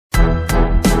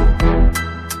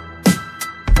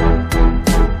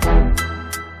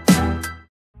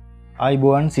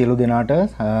අයිබෝන් සියලු දෙනාට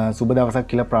සුබ දවසක්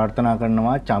කියලා ප්‍රාර්ථනා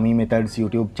කරනවා චමි මෙතඩ්ස්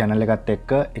YouTube channel එකත්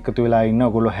එක්ක එකතු වෙලා ඉන්න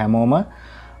ඔයගොල්ලෝ හැමෝම.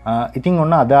 ඉතින්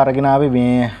ඔන්න අද අරගෙන ආවේ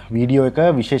මේ වීඩියෝ එක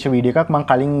විශේෂ වීඩියෝ එකක්. මම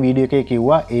කලින් වීඩියෝ එකේ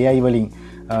කිව්වා AI වලින්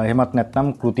එහෙමත්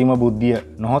නැත්නම් කෘත්‍රිම බුද්ධිය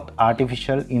නොහොත්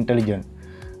artificial intelligence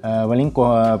වලින්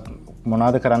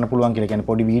මොනවද කරන්න පුළුවන් කියලා.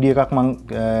 කියන්නේ පොඩි වීඩියෝ එකක් මම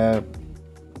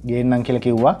ගේන්නම් කියලා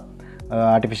කිව්වා.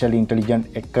 ආටිෆිෂල්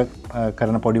ඉන්ටලිජන්ට් එක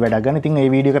කරන පොඩි වැඩක් ගන්න. ඉතින් මේ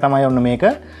වීඩියෝ එක තමයි ඔන්න මේක.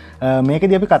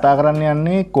 මේකදී අපි කතා කරන්න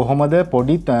යන්නේ කොහොමද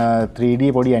පොඩි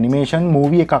 3D පොඩි ඇනිමේෂන්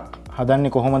මූවි එකක්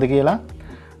හදන්නේ කොහොමද කියලා.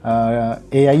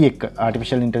 AI එක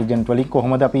ආටිෆිෂල් ඉන්ටලිජන්ට් වලින්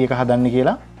කොහොමද අපි ඒක හදන්නේ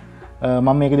කියලා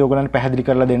මම මේකදී ඔයගලන්ට පැහැදිලි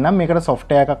කරලා දෙන්නම්. මේකට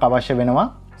software එකක් අවශ්‍ය වෙනවා.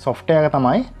 software එක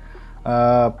තමයි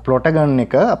Plotagon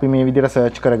එක. අපි මේ විදිහට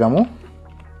search කරගමු.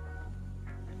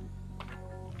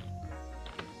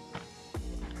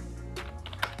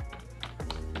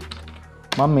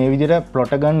 මම මේ විදිහට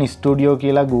Plotagon Studio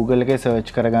කියලා Google එකේ search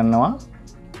කරගන්නවා.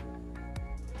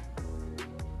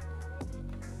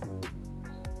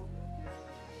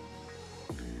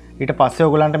 ඊට පස්සේ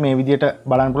ඔයගලන්ට මේ විදිහට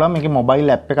බලන්න පුළුවන් මේකේ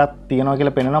mobile app එකක් තියෙනවා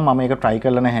කියලා පෙන්නනවා. මම මේක try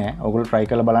කරලා නැහැ. ඔයගොල්ලෝ try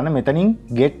කරලා බලන්න. මෙතනින්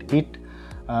get it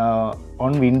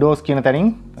on Windows කියන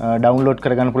තැනින් download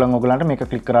කරගන්න පුළුවන් ඔයගලන්ට. මේක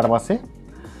click කරාට පස්සේ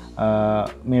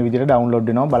මේ විදිහට download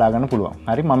වෙනවා බලා ගන්න පුළුවන්.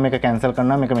 හරි මම මේක cancel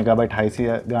කරනවා. මේක megabyte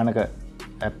 600 ගානක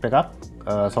app එකක්.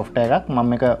 software එකක් මම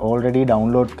මේක already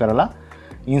download කරලා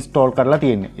install කරලා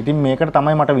තියෙන්නේ. ඉතින් මේකට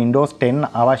තමයි මට Windows 10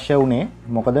 අවශ්‍ය වුණේ.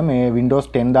 මොකද මේ Windows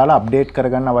 10 දාලා update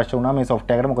කරගන්න අවශ්‍ය වුණා මේ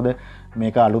software එකට. මොකද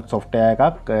මේක අලුත් software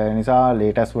එකක්. නිසා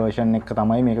latest version එක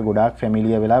තමයි මේක ගොඩාක්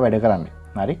familiar වෙලා වැඩ කරන්නේ.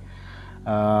 හරි.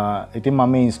 ඉතින්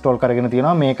මම මේ install කරගෙන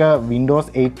තියෙනවා. මේක Windows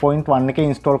 8.1 එකේ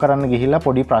install කරන්න ගිහිල්ලා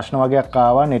පොඩි ප්‍රශ්න වගේක්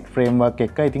ආවා net framework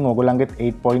එක. ඉතින් ඔයගොල්ලන්ගෙත්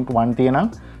 8.1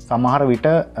 තියෙනම් සමහර විට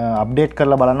අප්ඩේට්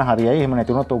කරලා බලන්න හරියයි. එහෙම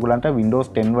නැති වුණොත් ඔයගලන්ට Windows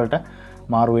 10 වලට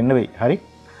මාරු වෙන්න වෙයි. හරි.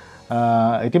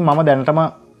 ඉතින් මම දැනටම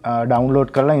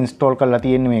download කරලා install කරලා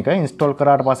තියෙන්නේ මේක. install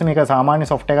කරාට පස්සේ මේක සාමාන්‍ය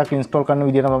software එකක් install කරන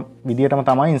විදිහටම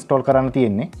තමයි install කරන්න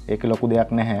තියෙන්නේ. ඒක ලොකු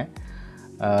දෙයක් නැහැ.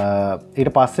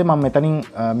 ඊට පස්සේ මම මෙතනින්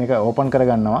මේක open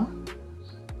කරගන්නවා.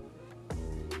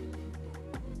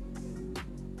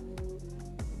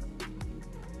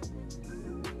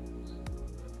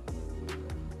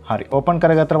 හරි ඕපන්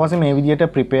කරගත්තට පස්සේ මේ විදිහට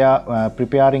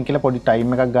preparing කියලා පොඩි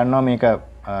time එකක් ගන්නවා මේක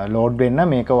load වෙන්න.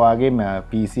 මේක වාගේ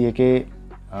PC එකේ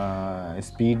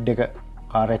speed එක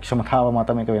කාර්යක්ෂමතාව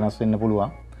මත මේක වෙනස් වෙන්න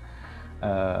පුළුවන්.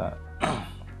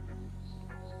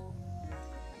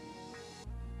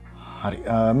 හරි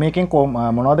මේකෙන්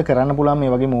මොනවද කරන්න පුළුවන්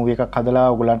මේ වගේ movie එකක් හදලා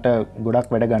ඔයගලන්ට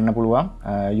ගොඩක් වැඩ ගන්න පුළුවන්.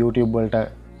 YouTube වලට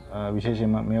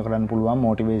විශේෂයෙන්ම මේක කරන්න පුළුවන්.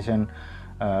 motivation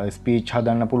ස්පීච්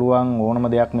හදන්න පුළුවන්. ඕනම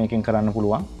දෙයක් මේකෙන් කරන්න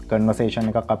පුළුවන්. කන්වර්සේෂන්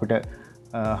එකක් අපිට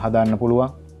හදන්න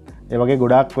පුළුවන්. ඒ වගේ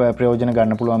ගොඩාක් ප්‍රයෝජන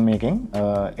ගන්න පුළුවන් මේකෙන්.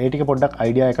 ඒ ටික පොඩ්ඩක්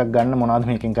අයිඩියා එකක් ගන්න මොනවද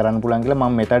මේකෙන් කරන්න පුළුවන් කියලා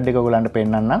මම මෙතඩ් එක ඔයගලන්ට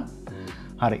පෙන්නන්නම්.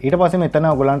 හරි ඊට පස්සේ මෙතන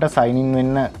ඔයගලන්ට sign in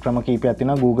වෙන්න ක්‍රම කීපයක්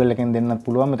තියෙනවා. Google එකෙන් දෙන්නත්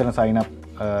පුළුවන්. මෙතන sign up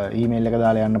email එක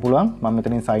දාලා යන්න පුළුවන්. මම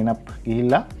මෙතනින් sign up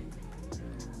ගිහිල්ලා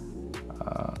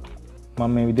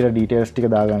මම මේ විදිහට details ටික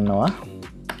දාගන්නවා.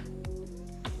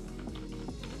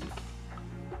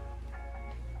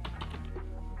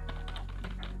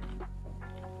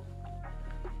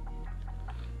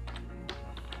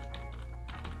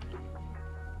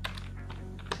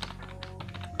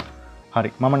 හරි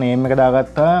මම නේම් එක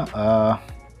දාගත්තා.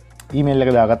 ඊමේල් එක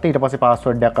දාගත්තා. ඊට පස්සේ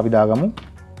පාස්වර්ඩ් එකක් අපි දාගමු.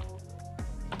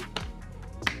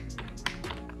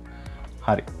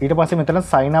 හරි ඊට පස්සේ මෙතන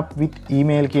sign up with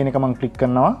email කියන එක මම ක්ලික්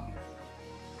කරනවා.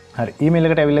 හරි ඊමේල්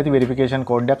එකට ඇවිල්ලා තියෙන වෙරිෆිකේෂන්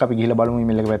කෝඩ් එක අපි ගිහලා බලමු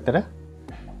ඊමේල් එක පැත්තට.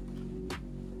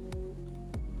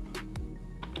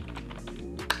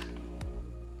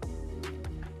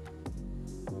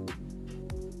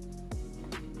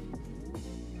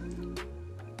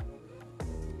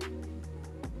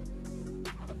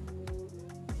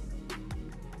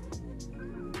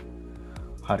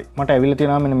 හරි මට ඇවිල්ලා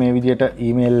තියෙනවා මෙන්න මේ විදිහට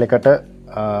ඊමේල් එකට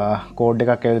කෝඩ්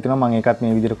එකක් ඇවිල්ලා තියෙනවා. මම ඒකත්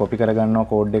මේ විදිහට කොපි කරගන්නවා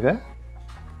කෝඩ් එක.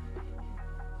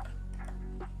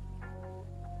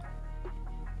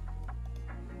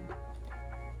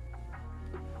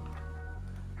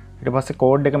 ඊට පස්සේ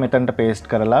කෝඩ් එක මෙතනට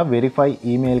paste කරලා verify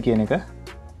email කියන එක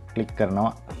ක්ලික්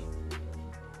කරනවා.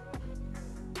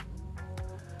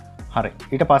 හරි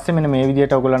ඊට පස්සේ මෙන්න මේ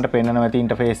විදිහට ඔයගලන්ට පෙන්නනවා ඇති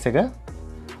ඉන්ටර්ෆේස් එක.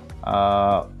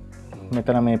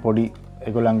 මෙතන මේ පොඩි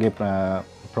ඒගොල්ලන්ගේ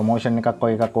ප්‍රොමෝෂන් එකක්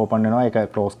වගේ එකක් ඕපන් වෙනවා. ඒක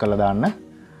ක්ලෝස් කරලා දාන්න.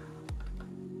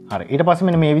 හරි ඊට පස්සේ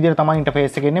මෙන්න මේ විදිහට තමයි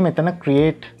ඉන්ටර්ෆේස් එක එන්නේ. මෙතන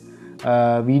create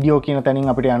video කියන තැනින්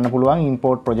අපිට යන්න පුළුවන්.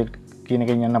 import project කියන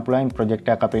එකෙන් යන්න පුළුවන්.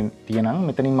 project එකක් අපේ තියෙනම්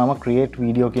මෙතනින් මම create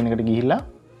video කියන එකට ගිහිල්ලා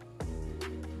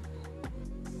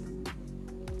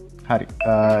හරි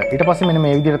ඊට පස්සේ මෙන්න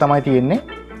මේ විදිහට තමයි තියෙන්නේ.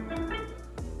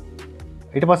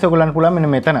 ඊට පස්සේ ඔයගොල්ලන්ට පුළුවන් මෙන්න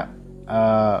මෙතන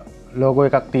ලෝගෝ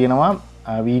එකක් තියෙනවා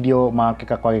වීඩියෝ මාක්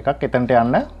එකක් වගේ එකක් එතනට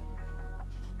යන්න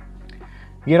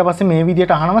ඊට පස්සේ මේ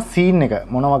විදිහට අහනවා සීන් එක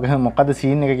මොන වගේ මොකද්ද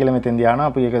සීන් එක කියලා මෙතෙන්දී අහනවා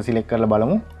අපි ඒක සිලෙක්ට් කරලා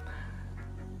බලමු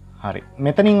හරි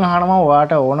මෙතනින් අහනවා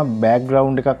ඔයාට ඕන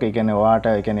බෑග්ග්‍රවුන්ඩ් එකක් ඒ කියන්නේ ඔයාට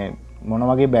ඒ කියන්නේ මොන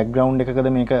වගේ බෑග්ග්‍රවුන්ඩ්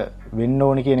එකකද මේක වෙන්න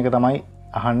ඕනි කියන එක තමයි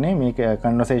අහන්නේ මේක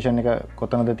කන්වර්සේෂන් එක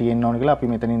කොතනද තියෙන්න ඕන කියලා අපි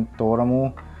මෙතනින් තෝරමු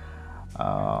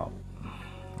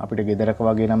අපිට ගෙදරක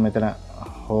වගේ නම් මෙතන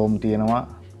හෝම් තියෙනවා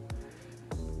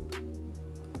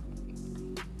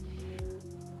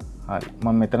හරි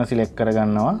මම මෙතන සිලෙක්ට්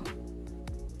කරගන්නවා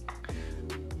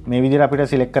මේ විදිහට අපිට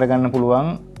සිලෙක්ට් කරගන්න පුළුවන්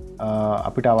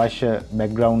අපිට අවශ්‍ය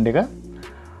බෑග්ග්‍රවුන්ඩ් එක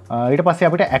ඊට පස්සේ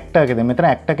අපිට ඇක්ටර් එකද මෙතන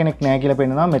ඇක්ටර් කෙනෙක් නැහැ කියලා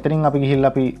පෙන්නනවා මෙතනින් අපි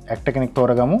ගිහිල්ලා අපි ඇක්ටර් කෙනෙක්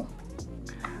තෝරගමු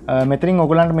මෙතනින්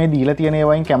ඔයගොල්ලන්ට මේ දීලා තියෙන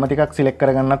ඒවායින් කැමති එකක් සිලෙක්ට්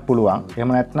කරගන්නත් පුළුවන්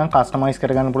එහෙම නැත්නම් කස්ටමයිස්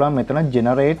කරගන්න පුළුවන් මෙතන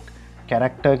ජෙනරේට්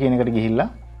කැරක්ටර් කියන එකට ගිහිල්ලා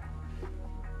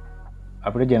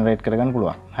අපිට ජෙනරේට් කරගන්න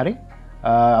පුළුවන් හරි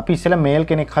අපි ඉස්සෙල්ලා මේල්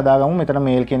කෙනෙක් හදාගමු මෙතන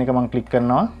මේල් කියන එක මම ක්ලික්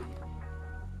කරනවා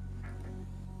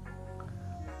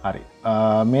හරි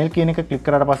මේල් කියන එක ක්ලික්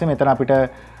කරාට පස්සේ මෙතන අපිට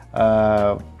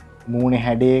මූණේ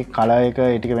හැඩේ කලර් එක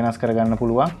ඒ ටික වෙනස් කරගන්න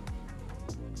පුළුවන්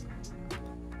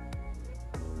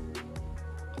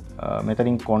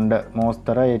මෙතනින් කොණ්ඩ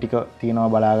මෝස්තර ඒ ටික තියෙනවා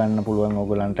බලා ගන්න පුළුවන්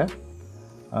ඕගොල්ලන්ට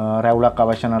රැවුලක්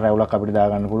අවශ්‍ය නම් රැවුලක් අපිට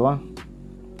දාගන්න පුළුවන්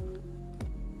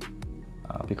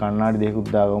අපි කණ්ණාඩි දෙකකුත්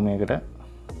දාගමු මේකට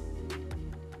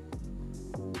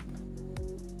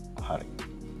හරි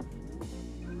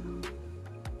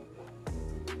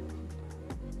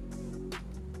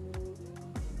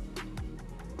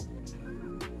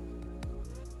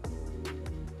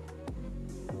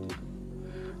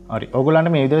හරි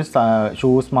ඔයගොල්ලන්ට මේ විදිහට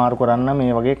ෂූස් මාරු කරන්න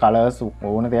මේ වගේ කලර්ස්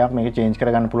ඕන දෙයක් මේක චේන්ජ්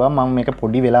කරගන්න පුළුවන් මම මේක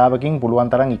පොඩි වෙලාවකින්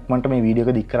පුළුවන් තරම් ඉක්මනට මේ වීඩියෝ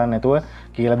එක දික් කරන්න නැතුව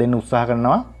කියලා දෙන්න උත්සාහ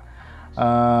කරනවා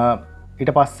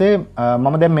ඊට පස්සේ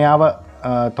මම දැන් මෙයාව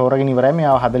තෝරගෙන ඉවරයි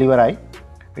මෙයාව හදලා ඉවරයි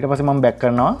ඊට පස්සේ මම බෑක්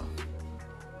කරනවා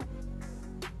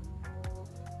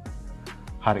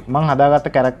හරි මම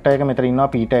හදාගත්ත කැරක්ටර් එක මෙතන ඉන්නවා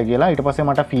පීටර් කියලා ඊට පස්සේ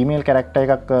මට ෆීමේල් කැරක්ටර්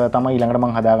එකක් තමයි ඊළඟට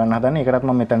මම හදාගන්න හදන්නේ ඒකටත්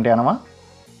මම මෙතනට යනවා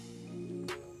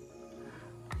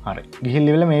හරි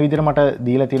ගිහිල්ලා මේ විදිහට මට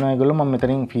දීලා තියෙනවා ඒගොල්ලෝ මම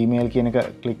මෙතනින් ෆීමේල් කියන එක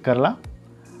ක්ලික් කරලා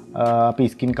අපි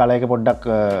ස්කින් කලර් එක පොඩ්ඩක්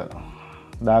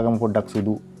දාගමු පොඩ්ඩක්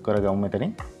සුදු කරගමු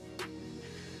මෙතනින්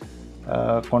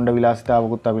කොණ්ඩ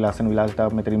විලාසිතාවකුත් අපි ලස්සන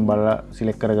විලාසිතාවක් මෙතනින් බලලා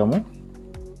සිලෙක්ට් කරගමු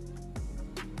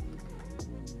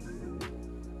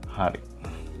හරි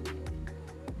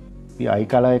අපි අයි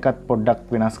කලර් එකත්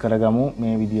පොඩ්ඩක් වෙනස් කරගමු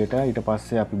මේ විදිහට ඊට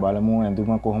පස්සේ අපි බලමු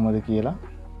ඇඳුම කොහොමද කියලා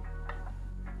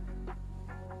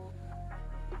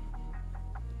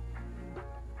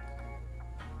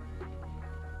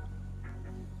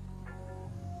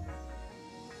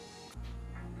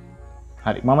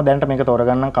හරි මම දැනට මේක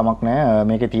තෝරගන්න කමක් නැහැ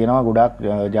මේකේ තියෙනවා ගොඩක්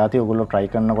ಜಾති ඔයගොල්ලෝ try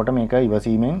කරනකොට මේක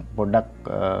ඉවසීමෙන් පොඩ්ඩක්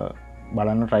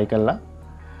බලන්න try කරලා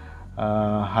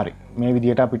හරි මේ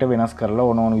විදිහට අපිට වෙනස් කරලා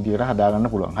ඕන විදිහට හදාගන්න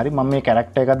පුළුවන් හරි මම මේ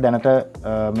කැරක්ටර් එකක් දැනට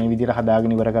මේ විදිහට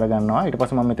හදාගෙන ඉවර කරගන්නවා ඊට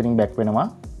පස්සේ මම මෙතනින් බෑක් වෙනවා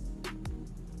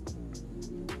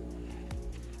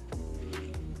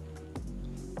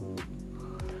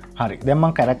හරි දැන්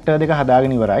මම කැරක්ටර් දෙක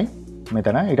හදාගෙන ඉවරයි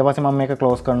මෙතන ඊට පස්සේ මම මේක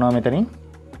ක්ලෝස් කරනවා මෙතනින්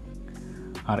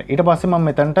හරි ඊට පස්සේ මම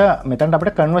මෙතනට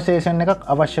අපිට කන්වර්සේෂන් එකක්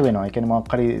අවශ්‍ය වෙනවා. ඒ කියන්නේ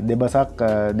මොකක් හරි දෙබසක්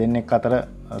දෙන්නෙක් අතර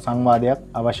සංවාදයක්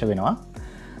අවශ්‍ය වෙනවා.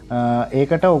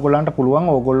 ඒකට ඔයගොල්ලන්ට පුළුවන්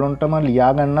ඕගොල්ලොන්ටම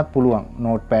ලියා ගන්නත් පුළුවන්.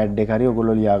 නෝට් පෑඩ් එක හරි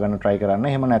ඔයගොල්ලෝ ලියා ගන්න try කරන්න.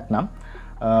 එහෙම නැත්නම්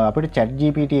අපිට chat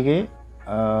GPT එකේ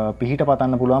පිහිට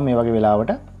පතන්න පුළුවන් මේ වගේ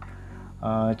වෙලාවට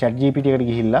chat GPT එකට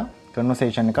ගිහිල්ලා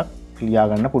කන්වර්සේෂන් එකක් ලියා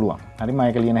ගන්න පුළුවන්. හරි මම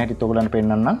ඒක ලියන හැටිත් ඔයගොල්ලන්ට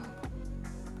පෙන්නන්නම්.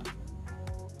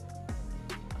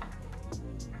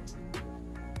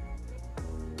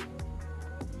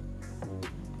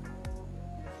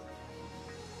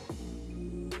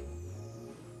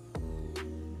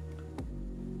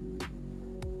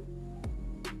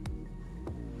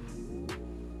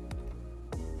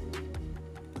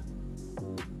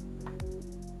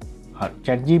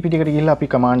 chat GPT එකට ගිහිල්ලා අපි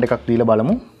කමාන්ඩ් එකක් දීලා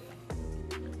බලමු.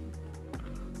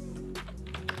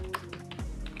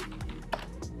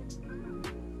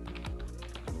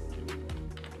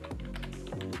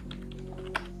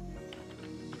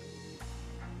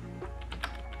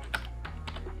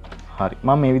 හරි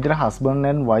මම මේ විදිහට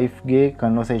husband and wife ගේ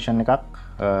conversation එකක්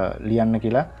ලියන්න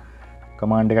කියලා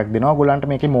කමාන්ඩ් එකක් දෙනවා.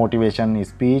 ඔයගොල්ලන්ට මේකේ motivation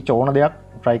speech ඕන දෙයක්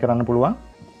try කරන්න පුළුවන්.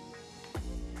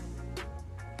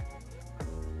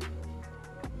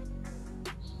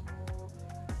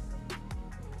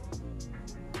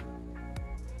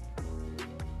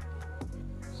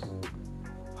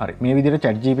 හරි මේ විදිහට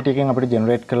chat GPT එකෙන් අපිට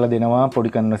generate කරලා දෙනවා පොඩි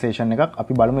conversation එකක්.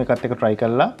 අපි බලමු එකත් එක try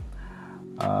කරලා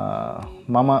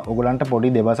මම ඔයගලන්ට පොඩි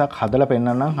දෙබසක් හදලා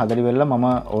පෙන්නන්නම්. හදලි වෙලා මම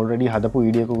ඔල්රෙඩි හදපු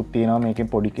වීඩියෝ එකකුත් තියෙනවා මේකේ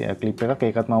පොඩි ක්ලිප් එකක්.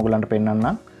 ඒකත් මම ඔයගලන්ට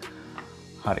පෙන්නන්නම්.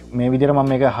 හරි. මේ විදිහට මම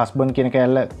මේක හස්බන්ඩ් කියන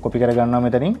කෑල්ල කොපි කරගන්නවා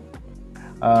මෙතනින්.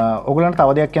 ඔයගලන්ට තව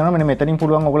දෙයක් කියනවා. මෙන්න මෙතනින්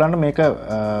පුළුවන් ඔයගලන්ට මේක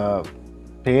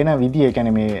පේන විදිය, ඒ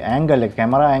කියන්නේ මේ ඇන්ගල් එක,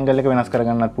 කැමරා ඇන්ගල් එක වෙනස්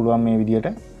කරගන්නත් පුළුවන් මේ විදියට.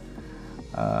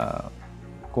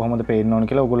 කොහොමද පේන්න ඕන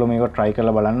කියලා ඔයගොල්ලෝ මේක try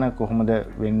කරලා බලන්න කොහොමද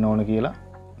වෙන්න ඕන කියලා.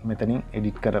 මෙතනින්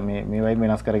edit කර මේ වයින්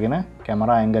වෙනස් කරගෙන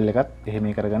කැමරා ඇන්ගල් එකත් එහෙම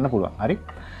කරගන්න පුළුවන්. හරි.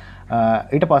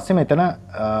 ඊට පස්සේ මෙතන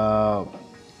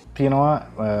තියෙනවා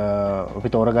අපි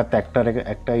තෝරගත්ත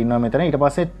ඇක්ටර් ඉන්නවා මෙතන. ඊට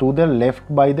පස්සේ to the left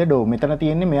by the door මෙතන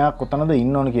තියෙන්නේ මෙයා කොතනද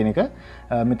ඉන්න ඕන කියන එක.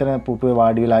 මෙතන පුටුවේ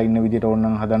වාඩි වෙලා ඉන්න විදියට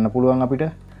ඕනනම් හදන්න පුළුවන් අපිට.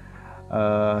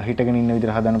 හිටගෙන ඉන්න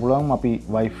විදියට හදන්න පුළුවන්. අපි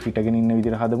wife හිටගෙන ඉන්න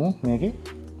විදියට හදමු මේකේ.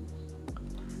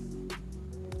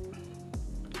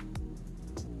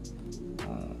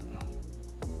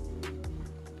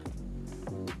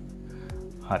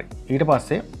 හරි. ඊට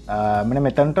පස්සේ මෙන්න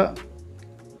මෙතනට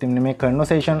තින් මේ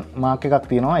කන්වර්සේෂන් මාක් එකක්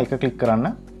තියෙනවා. ඒක ක්ලික් කරන්න.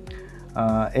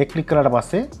 ඒක ක්ලික් කරාට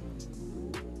පස්සේ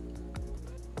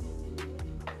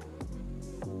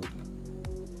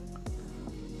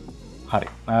හරි.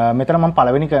 මෙතන මම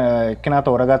පළවෙනි කෙනා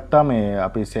තෝරගත්තා. මේ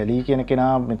අපි සෙලි කියන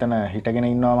කෙනා මෙතන හිටගෙන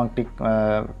ඉන්නවා. මම ටික්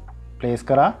ප්ලේස්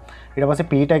කරා. ඊට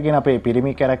පස්සේ පීටර් කියන අපේ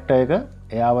පිරිමි කැරක්ටර් එක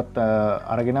එයාවත්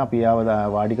අරගෙන අපි එයාව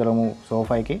වාඩි කරමු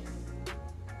සෝෆා එකේ.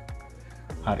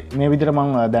 හරි. මේ විදිහට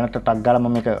මම දැනට ටක් ගාලා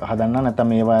මම මේක හදන්න. නැත්නම්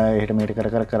මේවා එහෙට මෙහෙට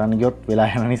කර කරන්න ගියොත් වෙලා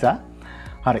යන නිසා.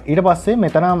 හරි. ඊට පස්සේ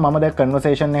මෙතන මම දැන්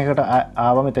කන්වර්සේෂන් එකකට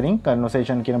ආවා. මෙතනින්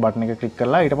කන්වර්සේෂන් කියන බටන් එක ක්ලික්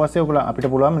කරලා ඊට පස්සේ ඔයගොල්ලෝ අපිට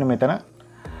පුළුවන් මෙතන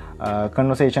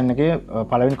කන්වර්සේෂන් එකේ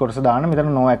පළවෙනි කොටස දාන්න.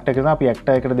 මෙතන no actor කියලා අපි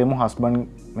actor එකට දෙමු හස්බන්ඩ්.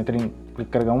 මෙතනින් ක්ලික්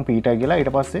කරගමු පීටර් කියලා.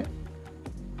 ඊට පස්සේ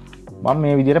මම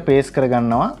මේ විදිහට පේස්ට්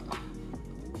කරගන්නවා.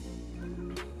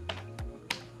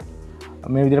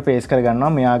 මේ විදිහට පේස්ට්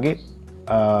කරගන්නවා මෙයාගේ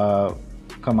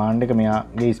කමාන්ඩ් එක,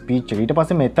 මෙයාගේ ස්පීච් එක. ඊට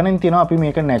පස්සේ මෙතනින් තියෙනවා අපි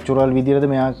මේක නැචරල් විදිහටද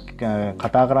මෙයා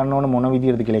කතා කරන්න ඕන මොන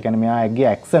විදිහටද කියලා. ඒ කියන්නේ මෙයාගේ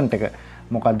ඇක්සන්ට් එක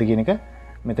මොකක්ද කියන එක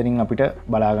මෙතනින් අපිට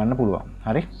බලා ගන්න පුළුවන්.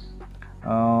 හරි.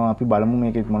 අපි බලමු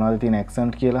මේකේ මොනවද තියෙන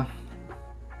ඇක්සන්ට් කියලා.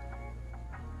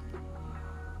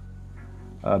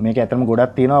 මේක ඇත්තටම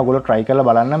ගොඩක් තියෙනවා. ඔයගොල්ලෝ try කරලා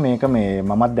බලන්න. මේක මේ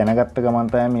මමත් දැනගත්ත ගමන්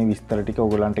තමයි මේ විස්තර ටික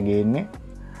ඔයගොල්ලන්ට ගේන්නේ.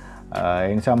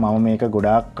 ඒ නිසා මම මේක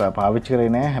ගොඩාක් පාවිච්චි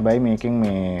කරේ නෑ. හැබැයි මේකෙන්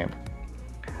මේ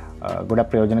ගොඩක්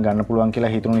ප්‍රයෝජන ගන්න පුළුවන් කියලා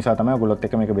හිතුණු නිසා තමයි ඔයගොල්ලොත්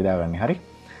එක්ක මේක බෙදාගන්නේ. හරි.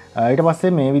 ඊට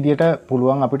පස්සේ මේ විදියට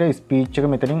පුළුවන් අපිට ස්පීච් එක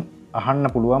මෙතනින් අහන්න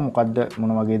පුළුවන් මොකද්ද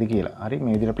මොන වගේද කියලා. හරි.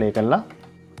 මේ විදියට ප්ලේ කරලා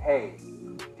Hey,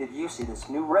 did you see this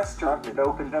new restaurant that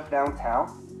opened up downtown?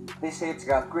 They say it's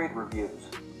got great reviews.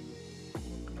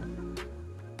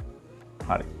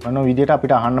 හරි. මොන විදියට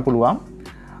අපිට අහන්න පුළුවන්.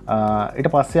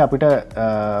 ඊට පස්සේ අපිට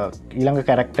ඊළඟ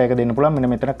කැරක්ටර් එක දෙන්න පුළුවන්.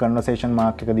 මෙන්න මෙතන කන්වර්සේෂන්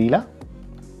මාක් එක දීලා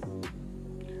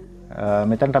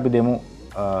මෙතනට අපි දෙමු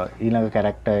ඊළඟ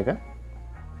කැරක්ටර් එක.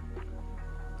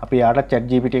 අපි යාට chat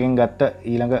GPT එකෙන් ගත්ත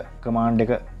ඊළඟ කමාන්ඩ්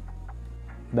එක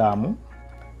දාමු.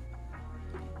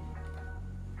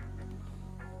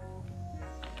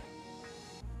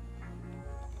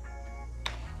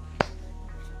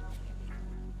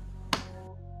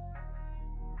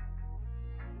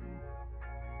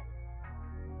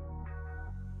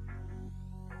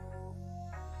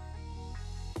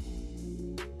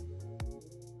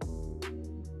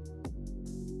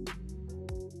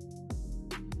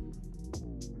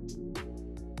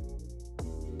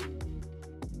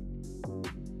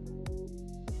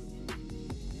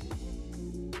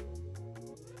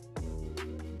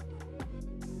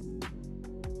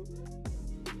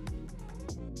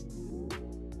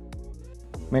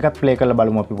 මේකත් ප්ලේ කරලා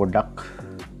බලමු අපි පොඩ්ඩක්.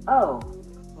 Oh,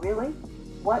 really?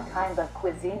 What kind of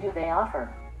cuisine do they offer?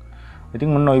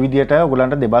 ඉතින් මොන ওই විදියට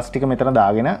ඔයගලන්ට දෙබස් ටික මෙතන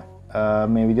දාගෙන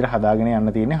මේ විදියට හදාගෙන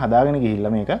යන්න තියෙන්නේ. හදාගෙන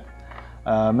ගිහිල්ලා මේක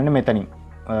මෙන්න මෙතනින්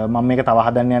මම මේක තව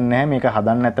හදන්න යන්නේ නැහැ. මේක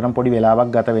හදන්න ඇත්තටම පොඩි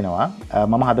වෙලාවක් ගත වෙනවා.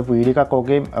 මම හදපු වීඩියෝ එකක්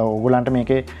ඕකේ ඔයගලන්ට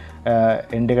මේකේ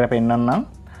එන්ඩ් එකට පෙන්නන්නම්.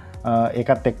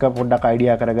 ඒකත් එක්ක පොඩ්ඩක්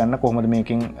අයිඩියා කරගන්න කොහොමද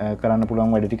මේකෙන් කරන්න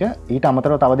පුළුවන් වැඩ ටික. ඊට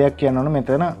අමතරව තව දෙයක් කියන්න ඕන.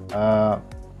 මෙතන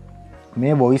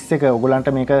මේ වොයිස් එක ඔයගලන්ට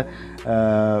මේක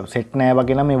සෙට් නෑ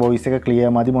වගේ නම් මේ වොයිස් එක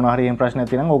ක්ලියර් මදි මොනවා හරි එහෙම ප්‍රශ්නයක්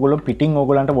තියෙනවා නම් ඔයගොල්ලෝ පිටින්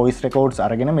ඔයගලන්ට වොයිස් රෙකෝඩ්ස්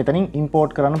අරගෙන මෙතනින්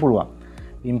ඉම්පෝර්ට් කරන්න පුළුවන්.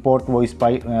 ඉම්පෝර්ට්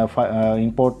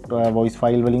වොයිස්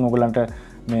ෆයිල් වලින් ඔයගලන්ට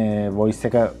මේ වොයිස්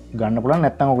එක ගන්න පුළුවන්.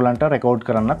 නැත්නම් ඔයගලන්ට රෙකෝඩ්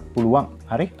කරන්නත් පුළුවන්.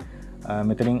 හරි.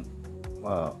 මෙතනින්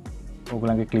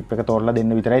ඔයගලන්ගේ ක්ලිප් එක තෝරලා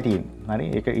දෙන්න විතරයි තියෙන්නේ. හරි.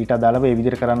 ඒක ඊට අදාළව මේ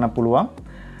විදිහට කරන්න පුළුවන්.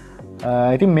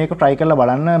 ඉතින් මේක try කරලා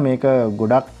බලන්න. මේක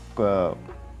ගොඩක්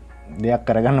දෙයක්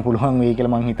කරගන්න පුළුවන් වෙයි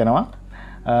කියලා මම හිතනවා.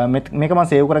 මේක මම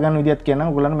සේව් කරගන්න විදිහත් කියන්නම්.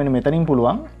 ඔයගොල්ලන්ට මෙන්න මෙතනින්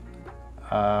පුළුවන්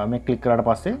මේ ක්ලික් කරාට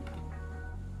පස්සේ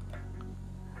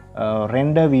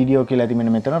රෙන්ඩර් වීඩියෝ කියලා ඇති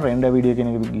මෙන්න මෙතන රෙන්ඩර් වීඩියෝ කියන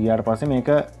එක ගියාට පස්සේ මේක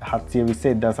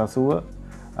 720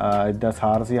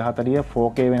 1440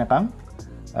 4K වෙනකම්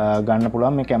ගන්න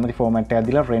පුළුවන් මේ කැමති ෆෝමැට් එකක්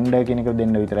දීලා රෙන්ඩර් කියන එක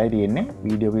දෙන්න විතරයි තියෙන්නේ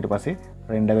වීඩියෝ ඊට පස්සේ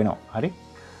රෙන්ඩර් වෙනවා හරි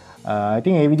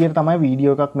ඉතින් ඒ විදිහට තමයි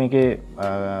වීඩියෝ එකක් මේකේ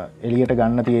එළියට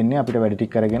ගන්න තියෙන්නේ අපිට වැඩි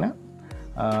ටික කරගෙන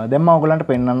දැන් මම ඔයගලන්ට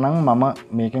පෙන්නන්නම් මම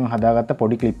මේකෙන් හදාගත්ත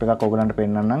පොඩි ක්ලිප් එකක් ඔයගලන්ට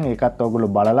පෙන්නන්නම් ඒකත්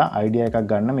ඔයගොල්ලෝ බලලා අයිඩියා එකක්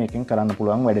ගන්න මේකෙන් කරන්න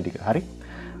පුළුවන් වැඩ ටික හරි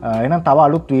එහෙනම් තව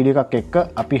අලුත් වීඩියෝ එකක් එක්ක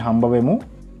අපි හම්බ වෙමු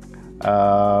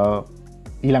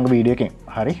ඊළඟ වීඩියෝ එකෙන්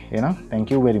හරි එහෙනම්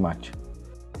thank you very much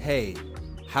Hey,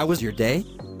 how was your day?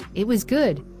 It was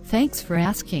good, thanks for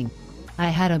asking. I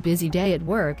had a busy day at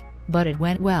work, but it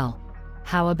went well.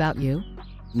 How about you?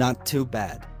 Not too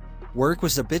bad. Work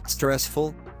was a bit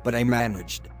stressful, but I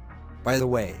managed. By the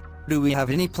way, do we have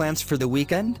any plans for the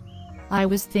weekend? I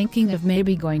was thinking of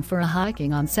maybe going for a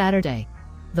hiking on Saturday.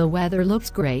 The weather looks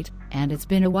great, and it's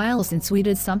been a while since we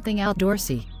did something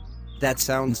outdoorsy. That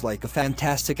sounds like a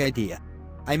fantastic idea.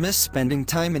 I miss spending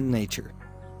time in nature.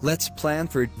 Let's plan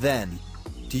for it then.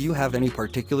 Do you have any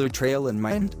particular trail in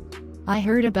mind? I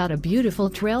heard about a beautiful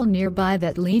trail nearby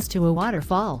that leads to a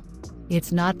waterfall.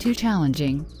 It's not too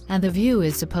challenging, and the view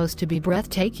is supposed to be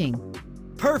breathtaking.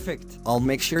 Perfect! I'll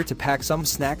make sure to pack some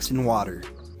snacks and water.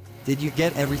 Did you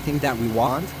get everything that we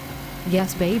want?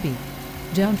 Yes, baby.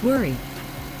 Don't worry.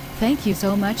 Thank you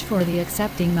so much for the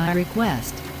accepting my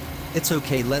request. It's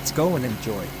okay, let's go and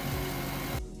enjoy.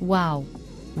 Wow.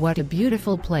 What a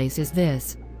beautiful place is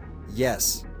this.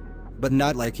 Yes. But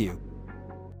not like you.